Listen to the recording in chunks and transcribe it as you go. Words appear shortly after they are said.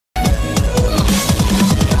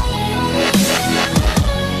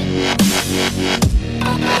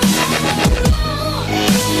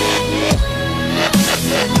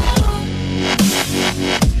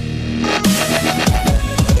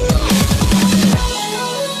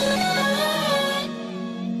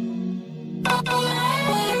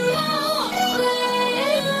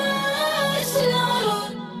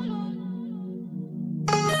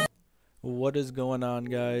What is going on,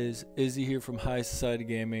 guys? Izzy here from High Society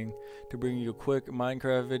Gaming to bring you a quick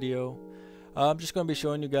Minecraft video. I'm just going to be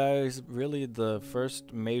showing you guys really the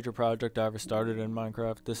first major project I ever started in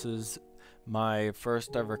Minecraft. This is my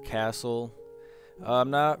first ever castle. I'm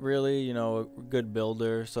not really, a good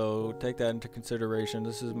builder, so take that into consideration.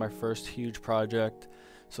 This is my first huge project.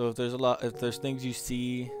 So if there's things you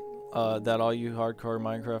see that all you hardcore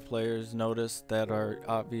Minecraft players notice that are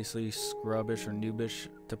obviously scrubbish or noobish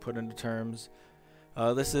to put into terms,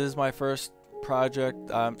 this is my first project,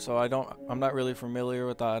 so I'm not really familiar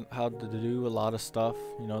with how to do a lot of stuff.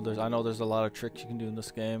 I know there's a lot of tricks you can do in this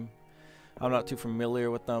game. I'm not too familiar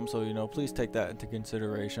with them, so please take that into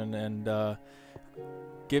consideration and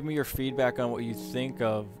give me your feedback on what you think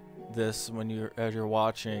of this as you're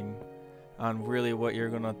watching, on really what you're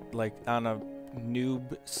gonna like on a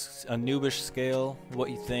noobish scale, what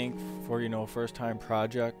you think for a first time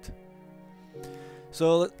project.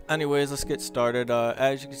 So anyways, let's get started.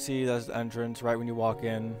 As you can see, that's the entrance right when you walk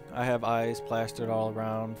in. I have eyes plastered all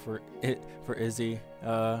around for Izzy,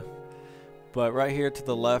 but right here to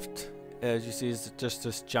the left, as you see, is just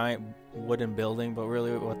this giant wooden building, but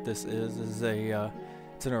really what this is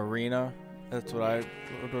it's an arena. That's what I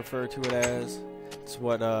would refer to it as. It's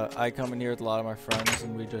what I come in here with a lot of my friends,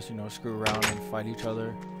 and we just screw around and fight each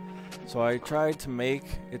other. So I tried to make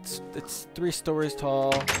it's 3 stories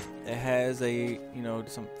tall. It has a I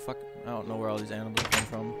don't know where all these animals come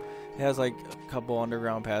from. It has like a couple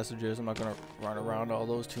underground passages. I'm not gonna run around all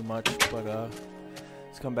those too much, but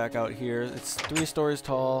let's come back out here. It's 3 stories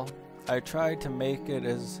tall. I tried to make it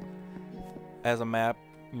as a map,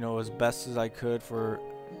 as best as I could for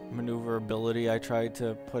maneuverability. I tried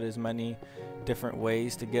to put as many different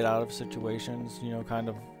ways to get out of situations, kind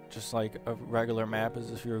of just like a regular map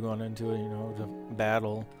as if you were going into a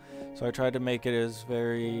battle. So I tried to make it as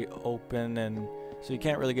very open, and so you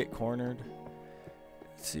can't really get cornered.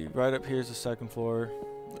 Let's see, right up here is the 2nd floor.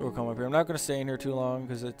 We'll come up here. I'm not going to stay in here too long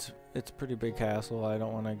because it's a pretty big castle. I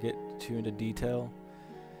don't want to get too into detail.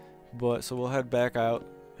 But so we'll head back out,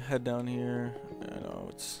 head down here. I know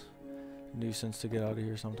it's a nuisance to get out of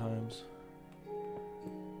here sometimes.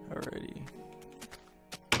 Alrighty.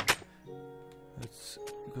 Let's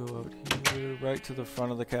go out here, right to the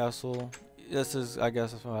front of the castle. This is, I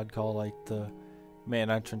guess, what I'd call like the main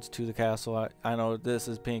entrance to the castle. I know this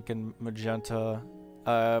is pink and magenta.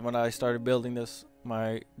 When I started building this,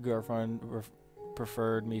 my girlfriend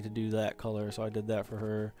preferred me to do that color, so I did that for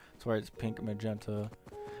her. That's why it's pink and magenta.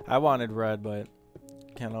 I wanted red, but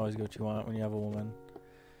you can't always get what you want when you have a woman.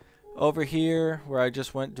 Over here, where I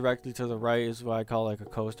just went directly to the right, is what I call like a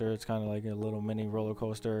coaster. It's kind of like a little mini roller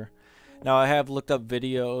coaster. Now, I have looked up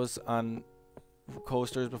videos on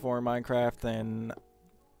coasters before in Minecraft, and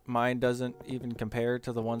mine doesn't even compare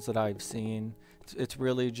to the ones that I've seen. It's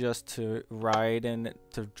really just to ride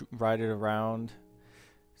it around,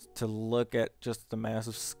 to look at just the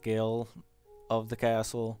massive scale of the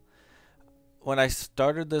castle. When I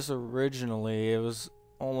started this originally, it was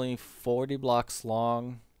only 40 blocks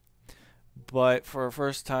long. But for a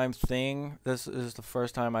first time thing, this is the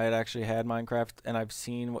first time I had actually had Minecraft, and I've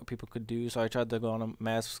seen what people could do, so I tried to go on a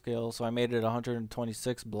massive scale. So I made it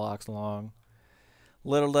 126 blocks long.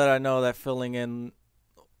 Little did I know that filling in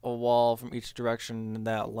a wall from each direction in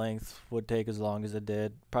that length would take as long as it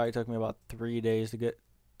did. Probably took me about 3 days to get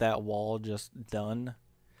that wall just done.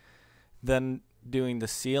 Then doing the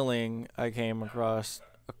ceiling, I came across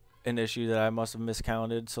an issue that I must have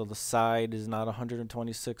miscounted, so the side is not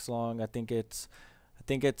 126 long. I think it's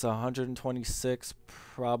 126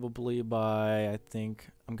 probably by,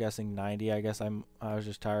 I'm guessing 90. I guess I was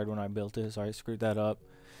just tired when I built it, so I screwed that up.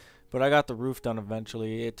 But I got the roof done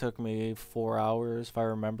eventually. It took me 4 hours if I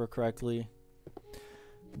remember correctly.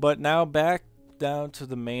 But now back down to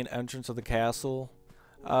the main entrance of the castle.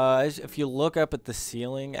 If you look up at the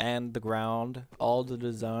ceiling and the ground, all the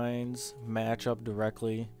designs match up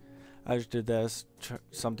directly. I just did that as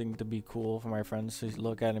something to be cool for my friends to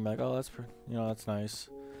look at and be like, oh, that's nice.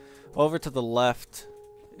 Over to the left,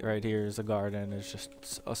 right here is a garden. It's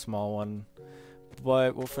just a small one.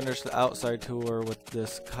 But we'll finish the outside tour with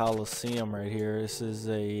this Colosseum right here. This is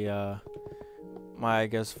my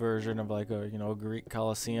version of like a Greek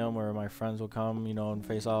Colosseum where my friends will come and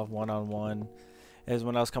face off one-on-one. As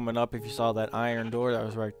when I was coming up, if you saw that iron door that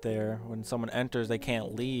was right there, when someone enters, they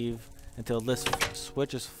can't leave until this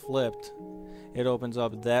switch is flipped. It opens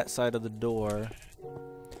up that side of the door.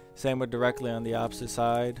 Same with directly on the opposite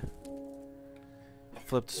side.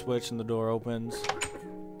 Flip the switch and the door opens.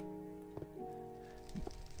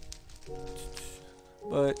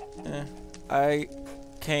 But I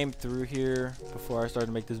came through here before I started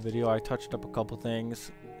to make this video. I touched up a couple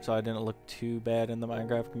things. so I didn't look too bad in the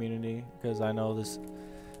Minecraft community, because I know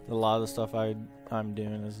a lot of the stuff I'm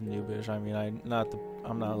doing is noobish. I mean,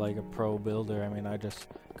 I'm not like a pro builder. I mean, I just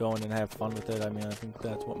go in and have fun with it. I mean, I think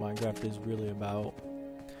that's what Minecraft is really about.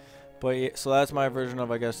 But yeah, so that's my version of,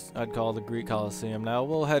 I guess I'd call the Greek Colosseum. Now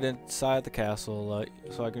we'll head inside the castle,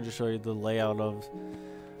 so I can just show you the layout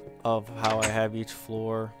of how I have each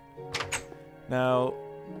floor. Now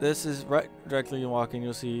this is directly you walk in,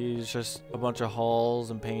 you'll see it's just a bunch of halls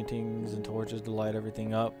and paintings and torches to light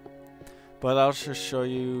everything up. But I'll just show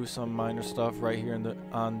you some minor stuff right here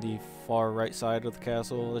on the far right side of the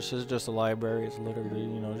castle. This is just a library. It's literally,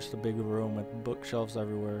 you know, just a big room with bookshelves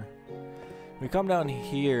everywhere. When you come down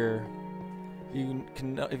here,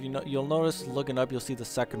 you'll notice looking up, you'll see the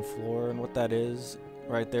second floor, and what that is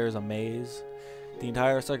right there is a maze. The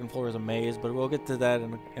entire second floor is a maze, but we'll get to that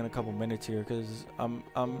in a couple minutes here, because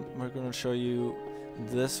we're going to show you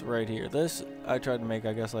this right here. This I tried to make,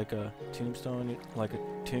 I guess, like a tombstone, like a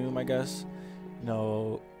tomb, I guess. You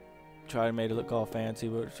know, try to make it look all fancy,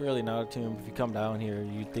 but it's really not a tomb. If you come down here,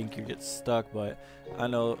 you'd think you get stuck, but I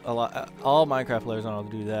know all Minecraft players know how to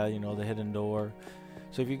do that. You know, the hidden door.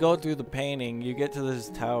 So if you go through the painting, you get to this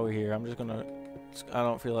tower here. I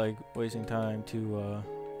don't feel like wasting time to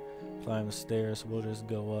climb the stairs, so we'll just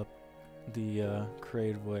go up the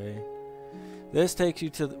creative way. This takes you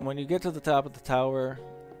to when you get to the top of the tower.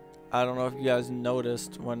 I don't know if you guys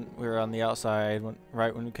noticed when we were on the outside,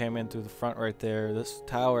 right when we came in through the front right there, this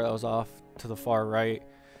tower that was off to the far right.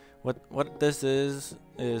 What this is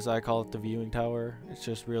I call it the viewing tower. It's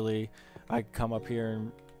just really, I come up here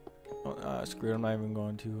and screw it, I'm not even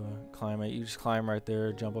going to climb it. You just climb right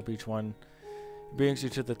there, jump up each one. It brings you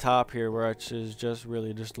to the top here, which is just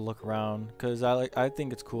really just to look around, because I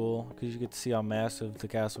think it's cool because you get to see how massive the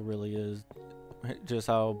castle really is, just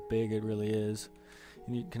how big it really is.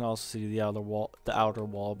 And you can also see the outer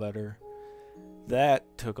wall better.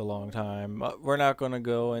 That took a long time. We're not going to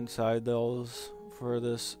go inside those for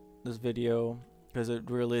this video, because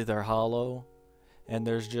they're hollow, and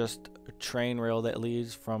there's just a train rail that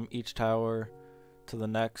leads from each tower to the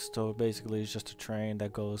next. So basically it's just a train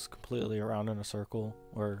that goes completely around in a circle,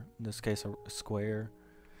 or in this case a square.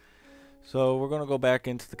 So we're going to go back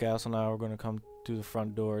into the castle now. We're going to come through the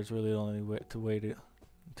front door. It's really the only way to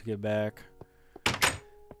get back.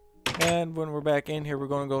 And when we're back in here, we're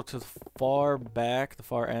going to go to the far back, the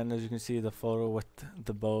far end, as you can see the photo with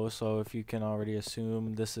the bow. So if you can already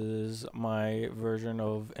assume, this is my version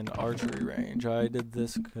of an archery range. I did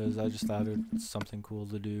this because I just thought it was something cool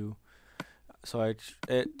to do. So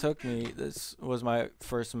this was my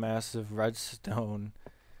first massive redstone,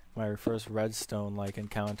 my first redstone like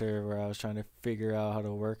encounter, where I was trying to figure out how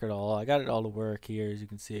to work it all. I got it all to work here, as you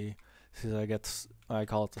can see. I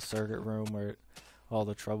call it the circuit room, where all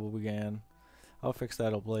the trouble began. I'll fix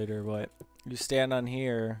that up later, but you stand on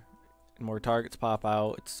here and more targets pop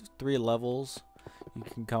out. It's 3 levels. You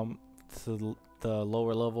can come to the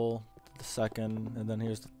lower level, the second, and then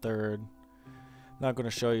here's the third. I'm not going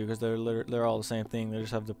to show you because they're all the same thing. They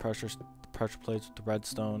just have the pressure plates with the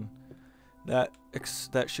redstone that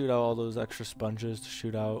shoot out all those extra sponges to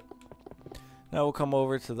shoot out. Now we'll come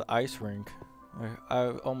over to the ice rink.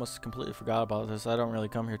 I almost completely forgot about this. I don't really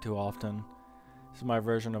come here too often. This is my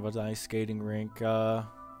version of an ice skating rink. I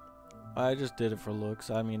just did it for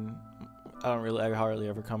looks. I mean, I hardly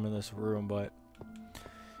ever come in this room, but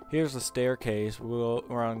here's the staircase.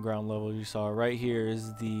 We're on ground level. You saw right here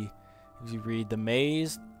is if you read the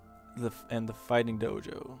maze, and the fighting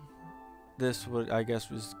dojo. This I guess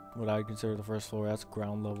was what I consider the first floor. That's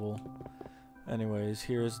ground level. Anyways,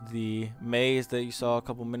 here's the maze that you saw a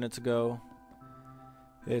couple minutes ago.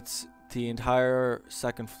 It's the entire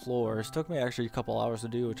second floor. It took me actually a couple hours to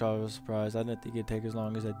do, which I was surprised. I didn't think it'd take as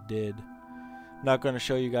long as it did. I'm not going to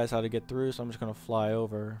show you guys how to get through, so I'm just going to fly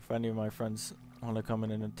over. If any of my friends want to come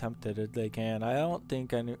in and attempt it, they can. I don't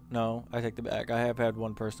think no, I take it back. I have had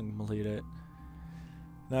one person complete it.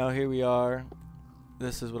 Now here we are.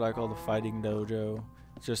 This is what I call the fighting dojo.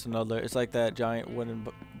 It's just it's like that giant wooden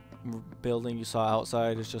building you saw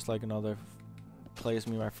outside. It's just like another place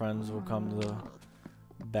me and my friends will come to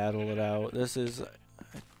battle it out. This is,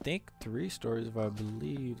 I think, 3 stories, if I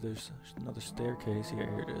believe. There's another staircase here.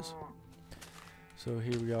 Here it is. So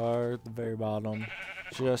here we are at the very bottom.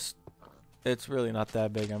 It's really not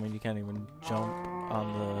that big. I mean, you can't even jump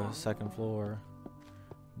on the second floor.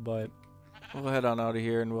 But we'll head on out of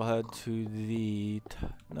here, and we'll head to the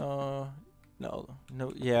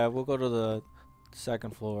yeah, we'll go to the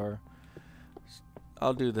second floor.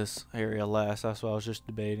 I'll do this area last. That's what I was just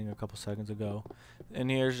debating a couple seconds ago. And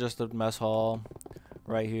here's just a mess hall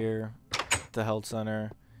right here, the health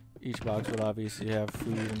center. Each box would obviously have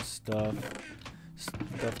food and stuff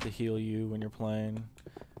to heal you when you're playing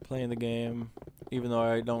the game. Even though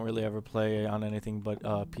I don't really ever play on anything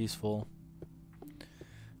but peaceful.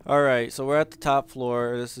 Alright, so we're at the top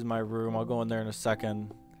floor. This is my room. I'll go in there in a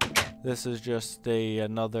second. This is just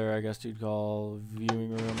another, I guess you'd call,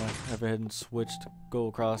 viewing room. I have a hidden switch to go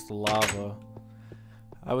across the lava.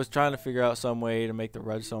 I was trying to figure out some way to make the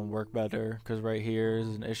redstone work better, because right here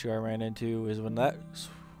is an issue I ran into, is when that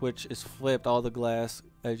switch is flipped, all the glass,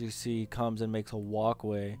 as you see, comes and makes a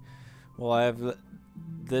walkway. Well, I have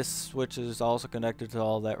this switch is also connected to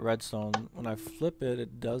all that redstone. When I flip it,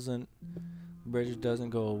 the bridge doesn't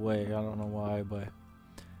go away. I don't know why, but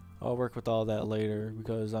I'll work with all that later,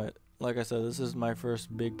 because like I said, this is my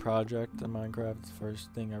first big project in Minecraft. It's the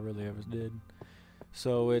first thing I really ever did.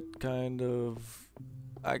 So I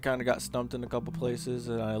kind of got stumped in a couple places,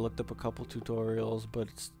 and I looked up a couple tutorials, but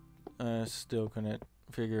I still couldn't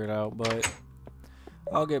figure it out, but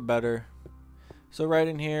I'll get better. So right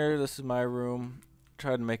in here, this is my room.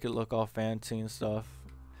 Tried to make it look all fancy and stuff.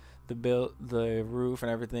 The roof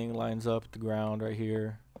and everything lines up with the ground right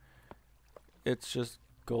here. It's just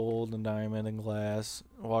gold and diamond and glass.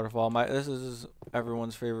 Waterfall. This is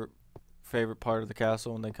everyone's favorite part of the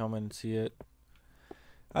castle when they come in and see it.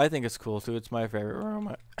 I think it's cool too. It's my favorite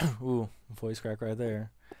room. Ooh, voice crack right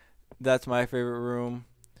there. That's my favorite room.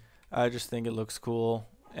 I just think it looks cool,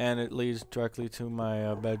 and it leads directly to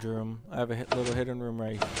my bedroom. I have a little hidden room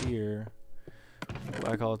right here.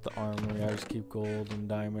 I call it the armory. I just keep gold and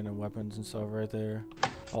diamond and weapons and stuff right there.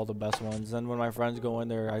 All the best ones. Then when my friends go in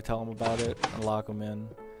there, I tell them about it and lock them in,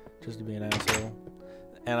 just to be an asshole.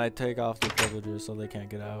 And I take off their privileges so they can't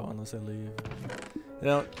get out unless they leave. They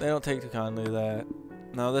don't take too kindly to that.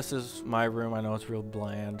 Now this is my room. I know it's real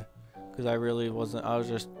bland, because I really wasn't. I was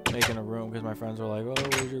just making a room because my friends were like, "Oh,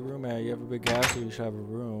 where's your room at? You have a big castle. You should have a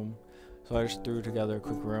room." So I just threw together a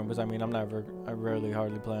quick room, because I mean I rarely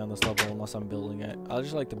hardly play on this level unless I'm building it. I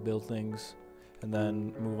just like to build things and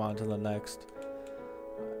then move on to the next.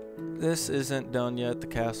 This isn't done yet. The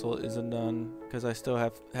castle isn't done because I still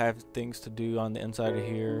have things to do on the inside of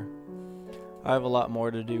here. I have a lot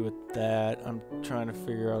more to do with that. I'm trying to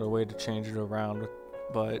figure out a way to change it around,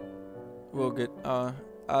 but we'll get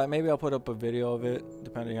maybe I'll put up a video of it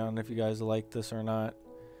depending on if you guys like this or not.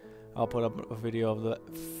 I'll put up a video of the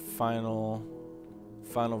final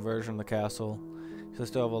version of the castle. So I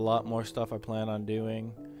still have a lot more stuff I plan on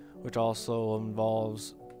doing, which also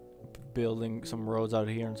involves building some roads out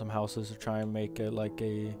here and some houses to try and make it like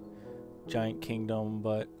a giant kingdom,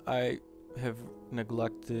 but I have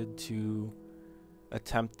neglected to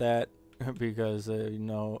attempt that because you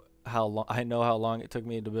know how long it took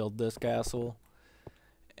me to build this castle,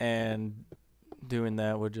 and doing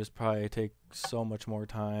that would just probably take so much more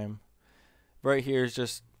time. Right here is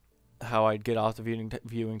just how I'd get off the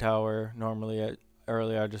viewing tower. Normally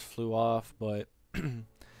earlier I just flew off, but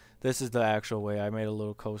this is the actual way. I made a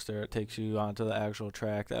little coaster that takes you onto the actual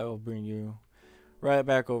track that will bring you right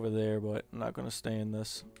back over there, but I'm not going to stay in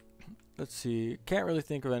this. Let's see. Can't really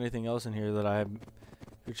think of anything else in here that I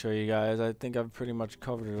could show you guys. I think I've pretty much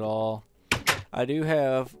covered it all. I do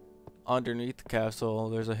have underneath the castle,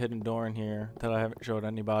 there's a hidden door in here that I haven't showed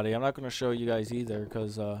anybody. I'm not going to show you guys either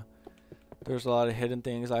because there's a lot of hidden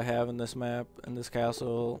things I have in this map, in this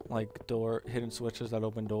castle, like hidden switches that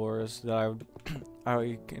open doors that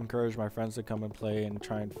I encourage my friends to come and play and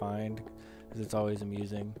try and find, because it's always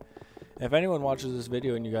amusing. If anyone watches this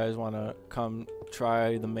video and you guys want to come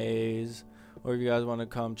try the maze, or if you guys want to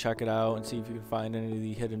come check it out and see if you can find any of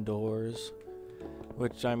the hidden doors,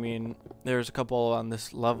 which I mean there's a couple on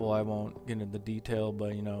this level, I won't get into the detail,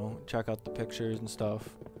 but you know, check out the pictures and stuff.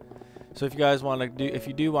 So if you guys want to if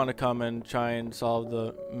you do want to come and try and solve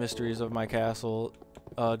the mysteries of my castle,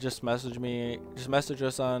 just message me. Just message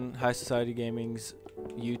us on HighSocietyGaming's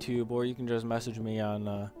YouTube, or you can just message me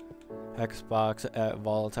on Xbox at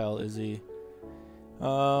Volatile Izze.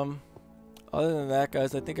 Other than that,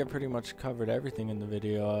 guys, I think I pretty much covered everything in the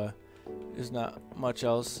video. There's not much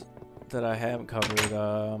else that I haven't covered.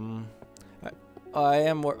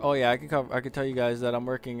 I could tell you guys that I'm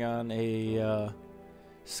working on a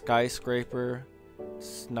skyscraper.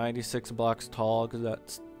 It's 96 blocks tall because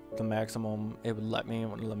that's the maximum it would let me. It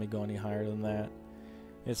wouldn't let me go any higher than that.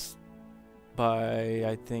 It's by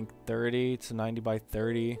I think 30. It's 90 by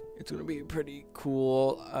 30. It's gonna be pretty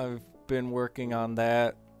cool. I've been working on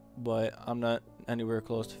that, but I'm not anywhere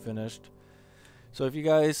close to finished. So if you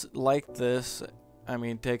guys like this, I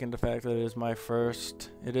mean, taking the fact that it is my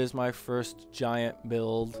first giant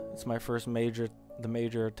build, it's my first major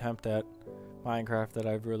attempt at Minecraft that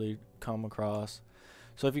I've really come across.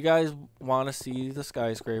 So if you guys want to see the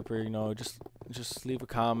skyscraper, you know, just leave a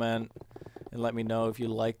comment and let me know if you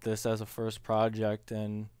like this as a first project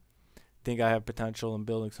and think I have potential in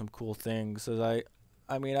building some cool things. As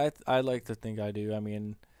I mean, I like to think I do. I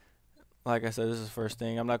mean, like I said, this is the first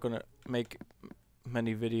thing. I'm not gonna make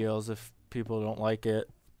many videos if people don't like it,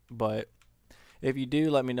 but if you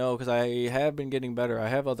do, let me know, because I have been getting better. I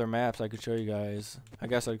have other maps I could show you guys. I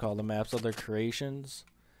guess I'd call them maps, other creations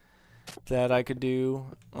that I could do.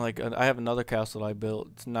 Like I have another castle I built.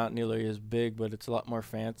 It's not nearly as big, but it's a lot more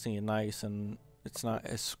fancy and nice, and it's not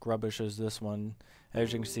as scrubbish as this one.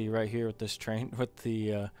 As you can see right here with this train, with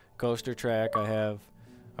the coaster track, I have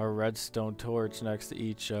a redstone torch next to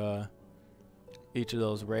each of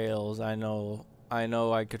those rails. I know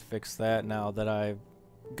I could fix that now that I've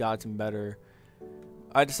gotten better.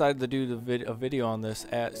 I decided to do a video on this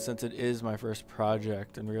since it is my first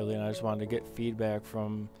project, and I just wanted to get feedback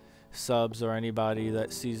from subs or anybody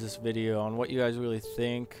that sees this video on what you guys really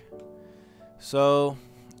think. So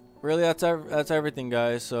really, that's everything,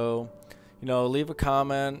 guys. So, you know, leave a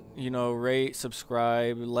comment, you know, rate,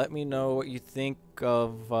 subscribe, let me know what you think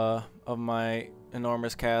of my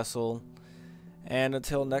enormous castle. And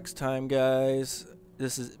until next time, guys,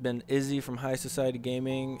 this has been Izzy from High Society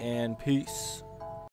Gaming, and peace.